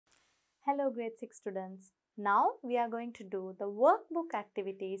Hello grade 6 students. Now we are going to do the workbook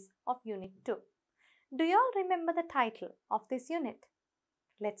activities of unit 2. Do you all remember the title of this unit?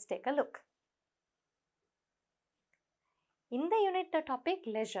 Let's take a look. இந்த unit topic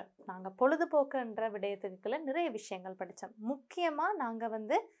leisure. நாங்கள் பொழுதுபோக்குன்ற விடயத்துக்குள்ள நிறைய விஷயங்கள் படித்தோம். முக்கியமாக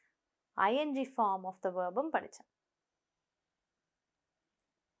நாங்கள் ING form of the வேர்பும் படித்தோம்.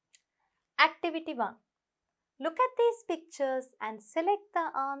 Activity 1. Look at these pictures and select the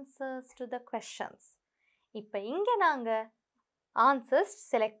answers to the questions. இப்போ இங்கே நாங்கள் ஆன்சர்ஸ்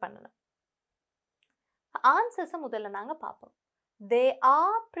செலக்ட் பண்ணணும். ஆன்சர்ஸை முதல்ல நாங்கள் பார்ப்போம். They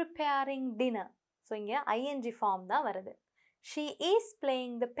are preparing dinner. So இங்கே ஐஎன்ஜி ஃபார்ம் தான் வருது. She is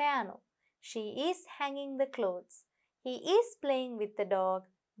playing the piano. She is hanging the clothes. He is playing with the dog.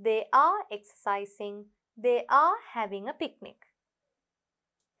 They are exercising. They are having a picnic.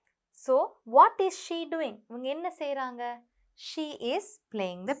 So, what is she doing? இவங்க என்ன செய்றாங்க? She is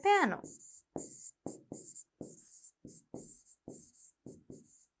playing the piano.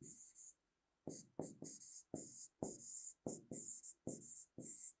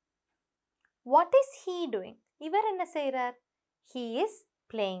 What is he doing? இவர் என்ன செய்றார்? He is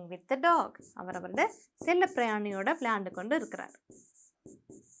playing with the dog. அவர் அவருடைய செல்ல பிராணியோட விளையாண்டு கொண்டு இருக்கிறார்.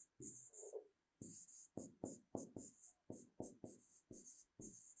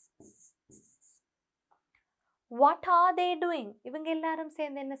 What are they doing? இவங்க எல்லாரும்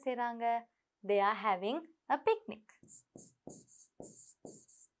சேர்ந்து என்ன செய்றாங்க? They are having a picnic.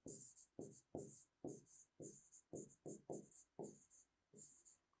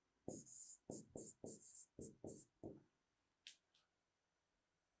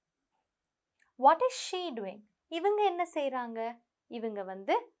 What is she doing? இவங்க என்ன செய்றாங்க?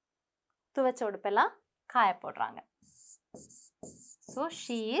 இவங்க துவைச்ச உடுப்பெல்லாம் காய போடுறாங்க. So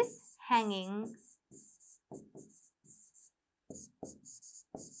she is hanging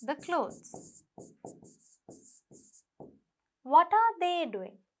the clothes. What are they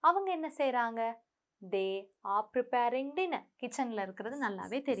doing? அவங்க என்ன செய்றாங்க? They are preparing dinner. கிச்சன்ல இருக்கிறது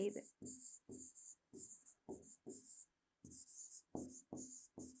நல்லாவே தெரியுது.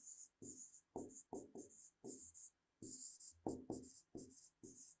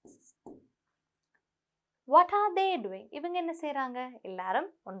 What are they doing? இவங்க என்ன செய்றாங்க? எல்லாரும்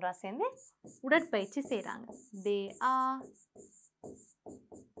ஒன்றா சேர்ந்து உடற்பயிற்சி செய்றாங்க. They are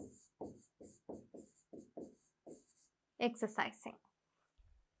exercising.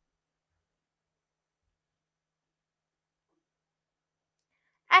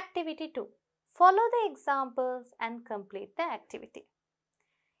 Activity 2. Follow the examples and complete the activity.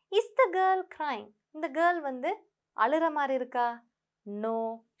 Is the girl crying? இந்த girl அழுற மாதிரி இருக்கா? No,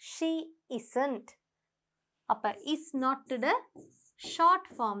 she isn't. அப்ப is not the short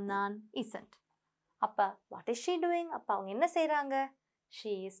form தான் isn't. அப்ப what is she doing? அப்ப அவங்க என்ன செய்றாங்க?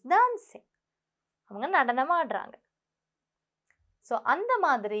 She is dancing. அவங்க நடனம் ஆடுறாங்க. ஸோ அந்த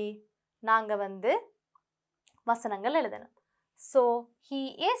மாதிரி நாங்க வசனங்கள் எழுதணும். So he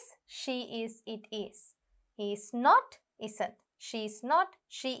is, she is, it is. He is not, isn't. She is not,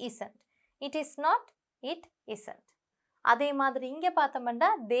 she isn't. It is not, it isn't. அதே மாதிரி இங்க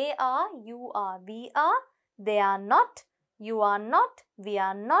பார்த்தோம்னா they are, you are, we are. They are not, you are not, we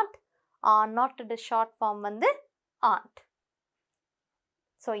are not the short form aren't.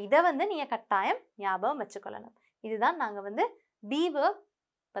 So இதை நீங்க கட்டாயம் ஞாபகம் வச்சுக்கொள்ளணும். இதுதான் நாங்க be verb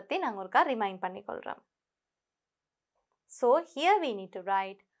பத்தி நாங்க ஒருக்கா remind பண்ணிக்கொள்றோம். So here we need to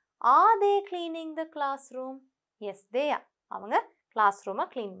write, are they cleaning the classroom? Yes, they are. அவங்க கிளாஸ் ரூமை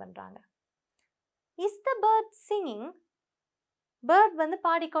க்ளீன் பண்றாங்க. Is the bird singing? bird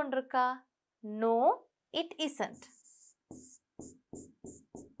பாடிக்கொண்டிருக்கா? No, it isn't.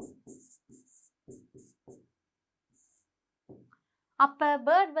 அப்ப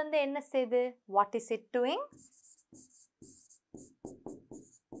bird என்ன செய்யுது? What is it doing?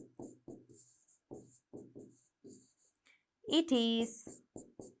 It is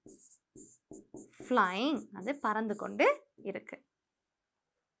flying. அது பறந்து கொண்டு இருக்கு.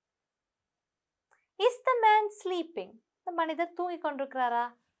 Is the man sleeping? இந்த மனிதர் தூங்கிக் கொண்டிருக்கிறாரா?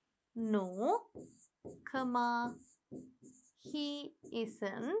 No, he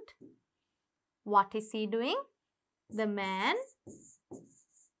isn't. What is he doing? The man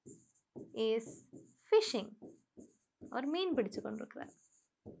is fishing. ஒரு மீன் பிடிச்சு கொண்டிருக்கிறார்.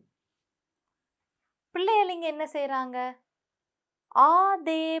 பிள்ளைகள் இங்க என்ன செய்றாங்க? Are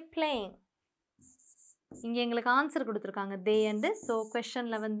they playing? இங்க எங்களுக்கு ஆன்சர் கொடுத்திருக்காங்க they and so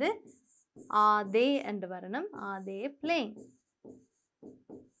questionல are they and வரணும். Are they playing?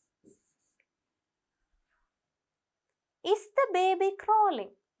 Is the baby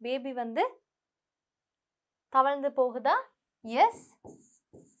crawling? baby தவழ்ந்து போகுதா? Yes,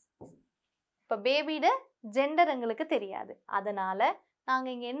 இப்போ பேபியோட ஜெண்டர் எங்களுக்கு தெரியாது. அதனால நாங்க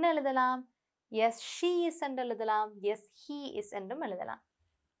இங்க என்ன எழுதலாம்? yes she is என்று எழுதலாம். yes he is என்றும் எழுதலாம்.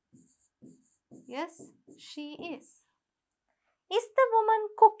 yes she is. is the woman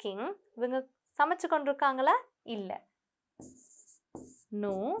cooking? இவங்க சமைச்சு கொண்டிருக்காங்களா? இல்ல.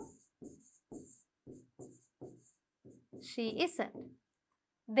 no she isn't.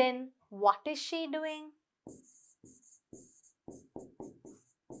 then what is she doing?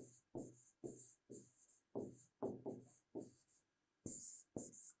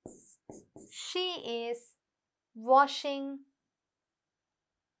 She is washing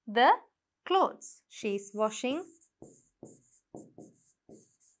the clothes. She is washing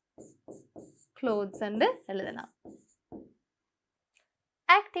clothes and எழுதலாம்.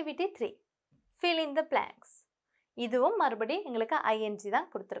 Activity 3. Fill in the blanks. இதுவும் மறுபடி எங்களுக்கு ing தான்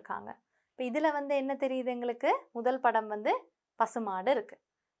கொடுத்திருக்காங்க. இப்போ இதுல வந்து என்ன தெரியுது எங்களுக்கு? முதல் படம் வந்து பசுமாடு இருக்கு.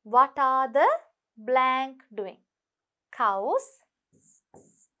 What are the blank doing? Cows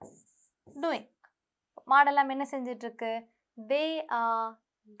doing. மாடெல்லாம் என்ன செஞ்சிட்டு இருக்கு? They are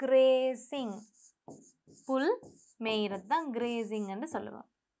grazing. புல் மேய்றது தான் grazing என்று சொல்லுவோம்.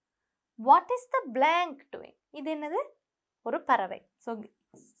 What is the blank doing? இது என்னது? ஒரு பறவை. So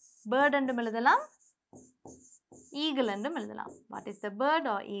bird என்றும் எழுதலாம், eagle என்றும் எழுதலாம். What is the bird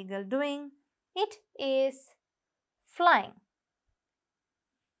or eagle doing? It is flying.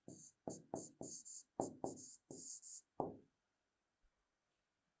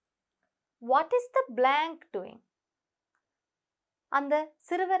 What is the blank doing? அந்த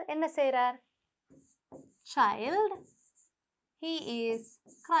சிறுவர் என்ன செய்றார்? Child. He is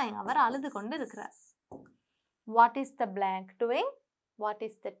crying. அவர் அழுது கொண்டு இருக்கிறார். What is the blank doing? What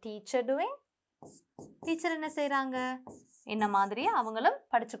is the teacher doing? Teacher என்ன செய்றாங்க? என்ன மாதிரியே அவங்களும்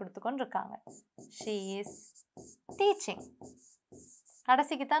படிச்சு கொடுத்து கொண்டு இருக்காங்க. She is teaching.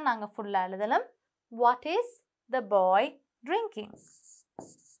 கடைசிக்கு தான் நாங்க ஃபுல்லா எழுதலாம். What is the boy drinking?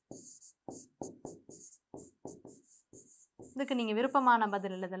 இதுக்கு நீங்க விருப்பமான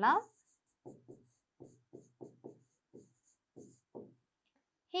பதில் எழுதலாம்.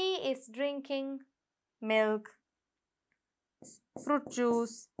 He is drinking milk, fruit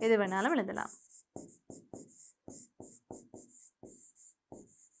juice, எது வேணாலும் எழுதலாம்.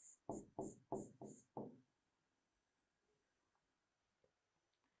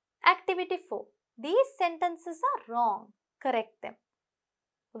 Activity 4. These sentences are wrong. Correct them.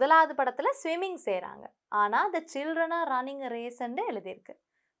 முதலாவது படத்துல ஸ்விம்மிங் செய்றாங்க. ஆனா the children are running a race என்று எழுதியிருக்கு.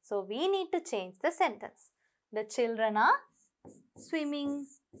 So we need to change the sentence. The children are swimming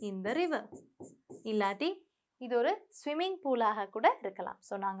in the river. இல்லாட்டி இது ஒரு ஸ்விம்மிங் பூலாக கூட இருக்கலாம்.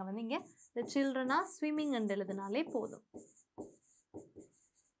 ஸோ நாங்கள் வந்து இங்கே the children are swimming என்று எழுதினாலே போதும்.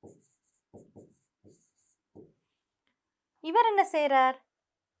 இவர் என்ன செய்றார்?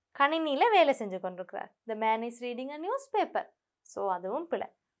 கணினியில வேலை செஞ்சு கொண்டிருக்கிறார். The man is reading a newspaper. So அதுவும் பிழை.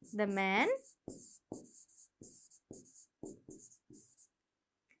 The man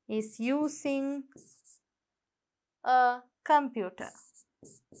is using a computer.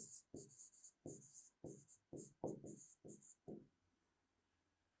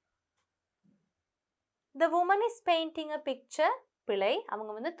 The woman is painting a picture. பிழை.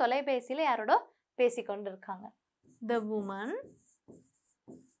 அவங்க வந்து தொலைபேசியில யாரோட பேசிக்கொண்டு இருக்காங்க. The woman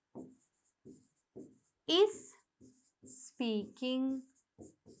is speaking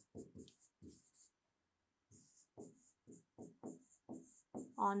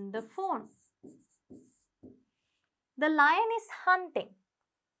on the phone. The lion is hunting.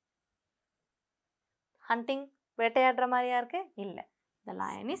 Hunting வேட்டையாடுற மாதிரியா இருக்கு? இல்ல. The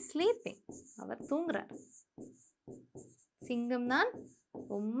lion is sleeping. அவர் தூங்குறார். சிங்கம் தான்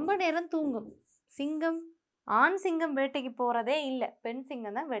ரொம்ப நேரம் தூங்கும். சிங்கம் ஆண் சிங்கம் வேட்டைக்கு போறதே இல்லை. பெண்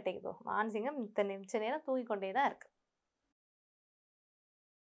சிங்கம் தான் வேட்டைக்கு போகும். ஆண் சிங்கம் நிமிஷ நேரம் தூங்கிக்கொண்டே தான் இருக்கு.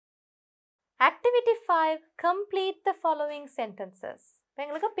 Activity 5. Complete the following sentences. இப்போ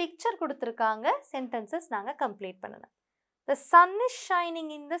எங்களுக்கு பிக்சர் கொடுத்துருக்காங்க. சென்டென்சஸ் நாங்கள் கம்ப்ளீட் பண்ணணும். The sun is shining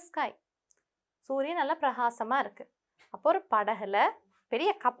in the sky. சூரியன் நல்லா பிரகாசமாக இருக்கு. அப்போ ஒரு படகுல பெரிய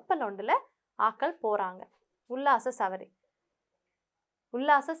கப்பல் ஒன்றில் ஆக்கள் போகிறாங்க. உல்லாச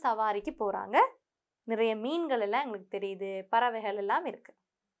சவாரிக்கு போகிறாங்க. நிறைய மீன்கள் எல்லாம் எங்களுக்கு தெரியுது. பறவைகள் எல்லாம் இருக்கு.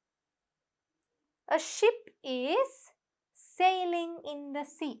 A ship is sailing in the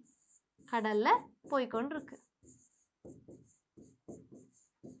sea. கடல்ல போய்கொண்டிருக்கு.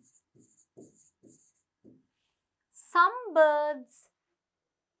 Some birds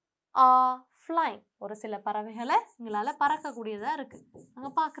are flying. ஒரு சில பறவைகளை எங்களால பறக்கக்கூடியதா இருக்கு. நாங்க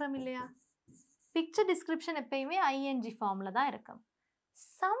பார்க்குறோம் இல்லையா? பிக்சர் டிஸ்கிரிப்ஷன் எப்பயுமே ing ஃபார்ம்ல தான் இருக்கும்.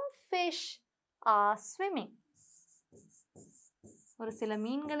 Some fish are swimming. ஒரு சில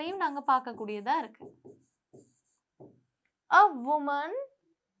மீன்களையும் நாங்க பார்க்கக்கூடியதா இருக்கு. A woman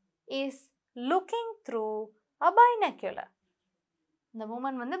is looking through a binocular. இந்த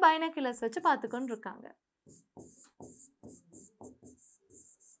woman வந்து binoculars வச்சு பார்த்துக்கொண்டு இருக்காங்க.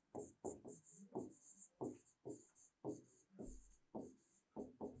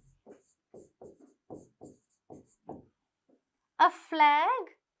 A flag,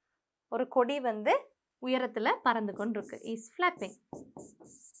 ஒரு கொடி வந்து உயரத்துல பறந்து கொண்டிருக்கு. is flapping.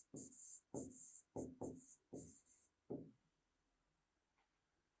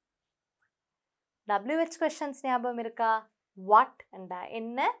 WH questions ஞாபகம் இருக்கா? what and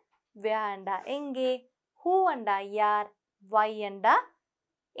என்ன, where and எங்கே, who and யார், why and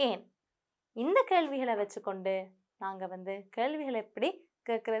ஏன். இந்த கேள்விகளை வச்சுக்கொண்டு நாங்க வந்து கேள்விகளை எப்படி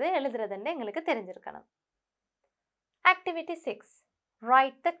கேட்கறது எழுதுறதுன்னு எங்களுக்கு தெரிஞ்சிருக்கணும். Activity 6.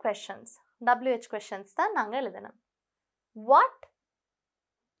 Write the questions. WH questions தான் நாங்க எழுதணும். What?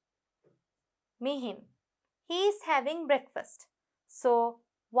 Mihin. He is having breakfast. So,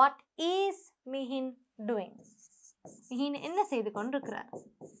 what is Mihin doing? Mihin என்ன செய்து கொண்டிருக்கிறார்?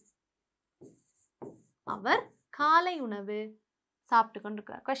 அவர் காலை உணவு சாப்பிட்டு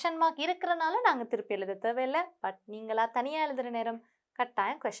கொண்டிருக்கிறார். question mark இருக்கிறனால நாங்க திருப்பி எழுத தேவையில்லை. பட் நீங்களா தனியா எழுதுற நேரம்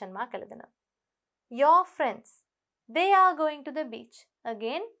கட்டாயம் question mark எழுதணும். Your friends, they are going to the beach.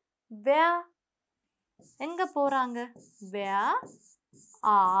 Again, where? எங்க போறாங்க? Where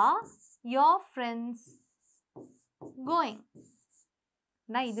are your friends going?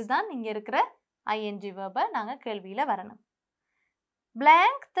 நான் இதுதான் இங்க இருக்கிற ing verb நாங்க கேள்வியில வரணும்.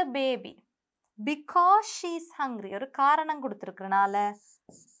 Blank the baby because she is hungry. ஒரு காரணம் கொடுத்திருக்கிறனால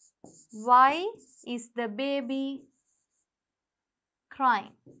why is the baby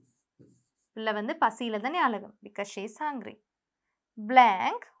crying? பிள்ளை வந்து பசியில தானே அழுகும். because she is hungry.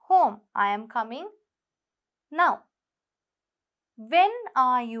 Blank home. I am coming now. When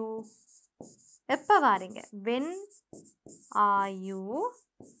are you? எப்ப வாரீங்க? when are you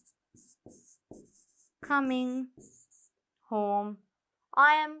coming home?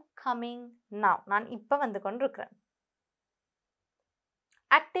 I am coming now. நான் இப்ப வந்து கொண்டிருக்கிறேன்.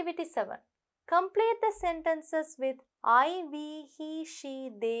 Activity 7. Complete the sentences with I, we, he, she,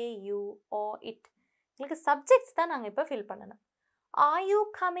 they, you or it. உங்களுக்கு subjects தான் நாங்க இப்ப fill பண்ணணும். Are you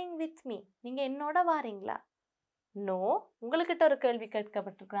coming with me? நீங்க என்னோட வாரீங்களா? No. உங்களுக்கிட்ட ஒரு கேள்வி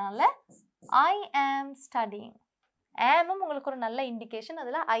கேட்கப்பட்டிருக்கனால I am studying. amம் உங்களுக்கு ஒரு நல்ல இண்டிகேஷன்,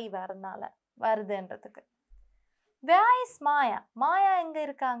 அதுல I வரனால வருதுன்றதுக்கு. Where is Maya? Maya எங்க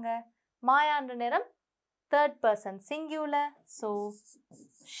இருக்காங்க? மாயான்ற நேரம் third person singular. So,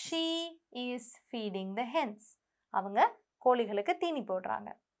 she is feeding the hens. அவங்க கோழிகளுக்கு தீனி போடுறாங்க.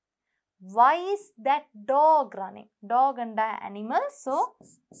 Why is that dog running? Dog and animal. So,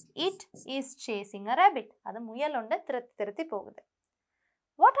 it is chasing a rabbit. அது முயல் ஒன்று திரத்தி போகுது.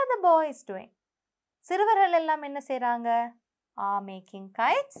 What are the boys doing? சிறுவர்கள் எல்லாம் என்ன செய்றாங்க? Are making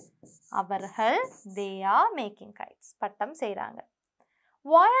kites. அவர்கள் they are making kites. பட்டம் செய்றாங்க.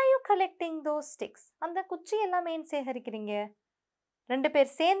 Why are you collecting those sticks? அந்த குச்சி எல்லாம் ஏன் சேகரிக்கிறீங்க? ரெண்டு பேர்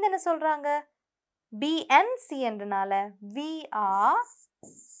சேர்ந்து என்ன சொல்றாங்க? B and C என்றனால we are,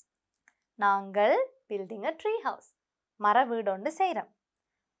 நாங்கள் building a tree house. மர வீடு ஒன்று செய்றோம்.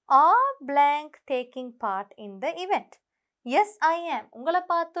 Are blank taking part in the event? Yes, I am. உங்களை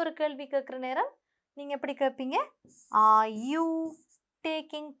பார்த்து ஒரு கேள்வி கேட்குற நேரம் நீங்க எப்படி கேட்பீங்க? Are you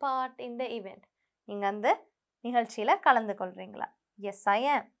taking part in the event? நீங்க அந்த நிகழ்ச்சியில கலந்து கொள்றீங்களா? Yes, I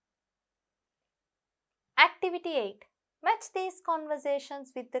am. Activity 8. Match these conversations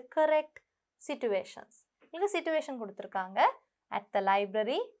with the correct situations. இங்க situation கொடுத்திருக்காங்க. At the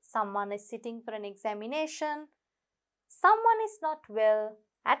library, someone is sitting for an examination. Someone is not well.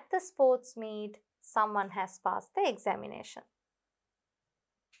 At the sports meet, someone has passed the examination.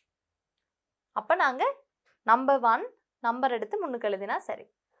 அப்ப நாங்க number 1 number எடுத்து முன்னுக்கு எழுதினா சரி.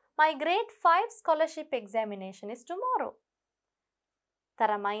 My grade 5 scholarship examination is tomorrow.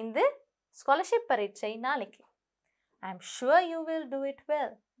 தரம் 5 scholarship பரீட்சை நாளைக்கு. I am sure you will do it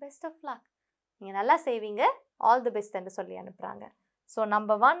well. Best of luck. நீங்க நல்லா செய்வீங்க. All the best என்று சொல்லி அனுப்புறாங்க. So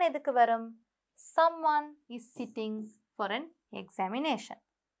number 1 எதுக்கு வரும்? Someone is sitting for an examination.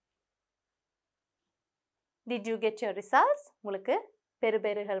 Did you get your results? உங்களுக்கு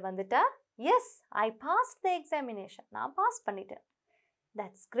பெறுபேறுகள் வந்துட்டா? Yes, I passed the examination. நான் பாஸ் பண்ணிட்டேன்.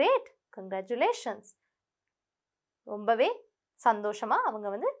 That's great. Congratulations. ரொம்பவே சந்தோஷமா அவங்க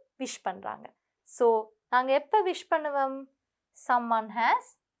வந்து விஷ் பண்றாங்க. So நாங்க எப்ப விஷ் பண்ணுவோம்? Someone has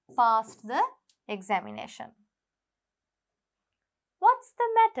passed the examination. What's the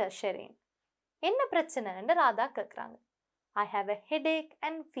matter, Shireen? என்ன பிரச்சனைன்னு ராதா கேக்குறாங்க. I have a headache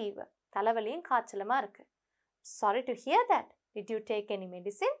and fever. தலைவலியும் காய்ச்சலுமா இருக்கு. Sorry to hear that. Did you take any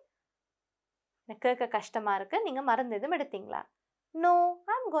medicine? எனக்கு கேட்க கஷ்டமாக இருக்குது, நீங்கள் மருந்து எதுவும் எடுத்தீங்களா? No,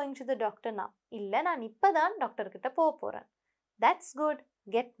 I'm going to the doctor now. இல்லை, நான் இப்போ தான் டாக்டர்கிட்ட போக போகிறேன். That's good.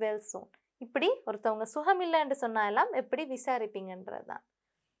 Get well soon. இப்படி ஒருத்தவங்க சுகம் இல்லைன்னு சொன்னா எல்லாம் எப்படி விசாரிப்பீங்கன்றது தான்.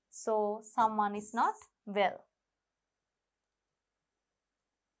 So, someone is not well.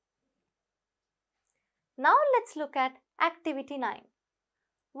 Now, let's look at activity 9.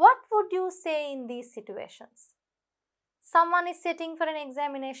 What would you say in these situations? Someone is sitting for an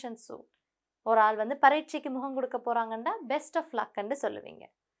examination soon. ஒரு ஆள் வந்து பரீட்சைக்கு முகம் கொடுக்க போகிறாங்கன்னா பெஸ்ட் ஆஃப் லக்ன்னு சொல்லுவீங்க.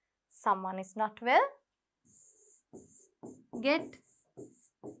 Someone is not well. Get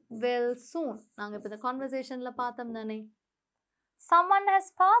well soon. நாங்கள் இப்போ இந்த கான்வர்சேஷனில் பார்த்தோம் தானே. Someone has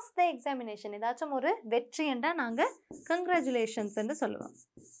passed the examination. ஏதாச்சும் ஒரு வெற்றி என்றால் நாங்கள் கங்க்ராச்சுலேஷன்ஸ்ன்னு சொல்லுவோம்.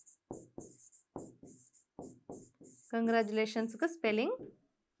 கங்க்ராச்சுலேஷன்ஸுக்கு ஸ்பெல்லிங்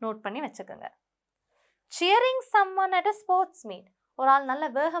நோட் பண்ணி வச்சுக்கோங்க. Cheering someone at a sports meet. ஒரு ஆள் நல்ல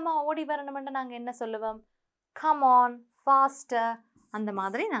வேகமாக ஓடி வரணுமென்று நாங்கள் என்ன சொல்லுவோம்? Come on, faster. அந்த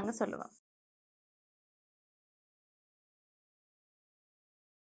மாதிரி நாங்கள் சொல்லுவோம்.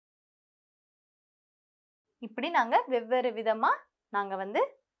 இப்படி நாங்கள் வெவ்வேறு விதமாக நாங்கள் வந்து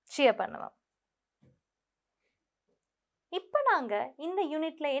cheer பண்ணுவோம். இப்போ நாங்கள் இந்த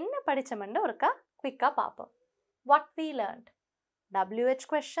யூனிட்ல என்ன படித்தோம்னு ஒருக்கா குயிக்காக பார்ப்போம். What we learned. WH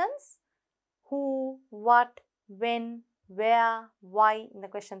questions. Who, what, when, where, why இந்த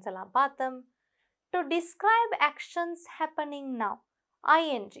questions எல்லாம் பார்த்தோம். To describe actions happening now.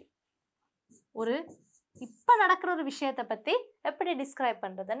 ING. ஒரு இப்போ நடக்கிற ஒரு விஷயத்தை பற்றி எப்படி டிஸ்கிரைப்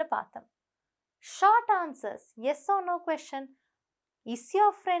பண்ணுறதுன்னு பார்த்தோம். Short answers. Yes or no question. Is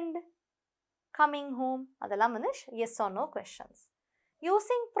your friend coming home? அதெல்லாம் வந்து yes or no questions.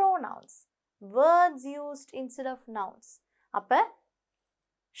 Using pronouns. Words used instead of nouns. அப்போ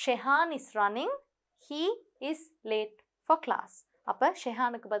Shehan is running. He is late for class. அப்போ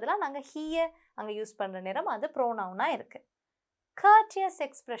ஷெஹானுக்கு பதிலாக நாங்கள் ஹீயை அங்கே use பண்ணுற நேரம் அது ப்ரோனவுனாக இருக்குது. courteous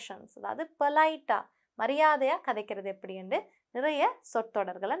expressions, அதாவது பொலைட்டாக மரியாதையாக கதைக்கிறது எப்படின்னு நிறைய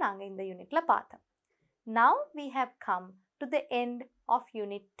சொற்றொடர்களை நாங்கள் இந்த யூனிட்டில் பார்த்தோம். Now we have come to the end of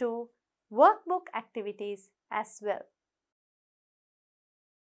Unit 2 workbook activities as well.